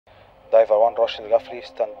Diver 1 Rashed Al Ghafli,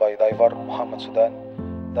 standby diver Muhammad Sudan.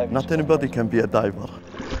 Not anybody can be a diver.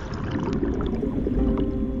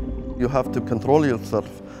 You have to control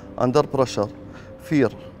yourself under pressure, fear.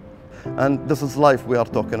 And this is life we are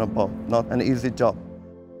talking about, not an easy job.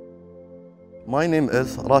 My name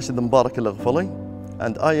is Rashed Mubarak Al Ghafli,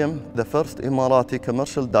 and I am the first Emirati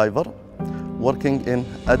commercial diver working in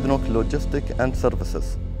ADNOC Logistics and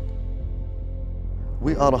Services.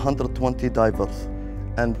 We are 120 divers,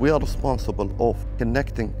 and we are responsible of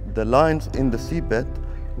connecting the lines in the seabed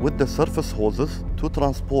with the surface hoses to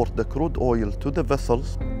transport the crude oil to the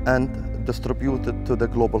vessels and distribute it to the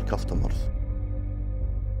global customers.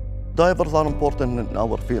 Divers are important in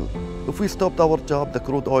our field. If we stopped our job, the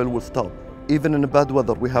crude oil will stop. Even in bad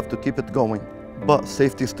weather, we have to keep it going. But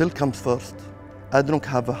safety still comes first. ADNOC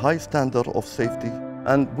have a high standard of safety,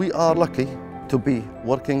 and we are lucky to be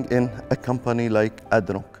working in a company like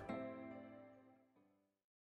ADNOC.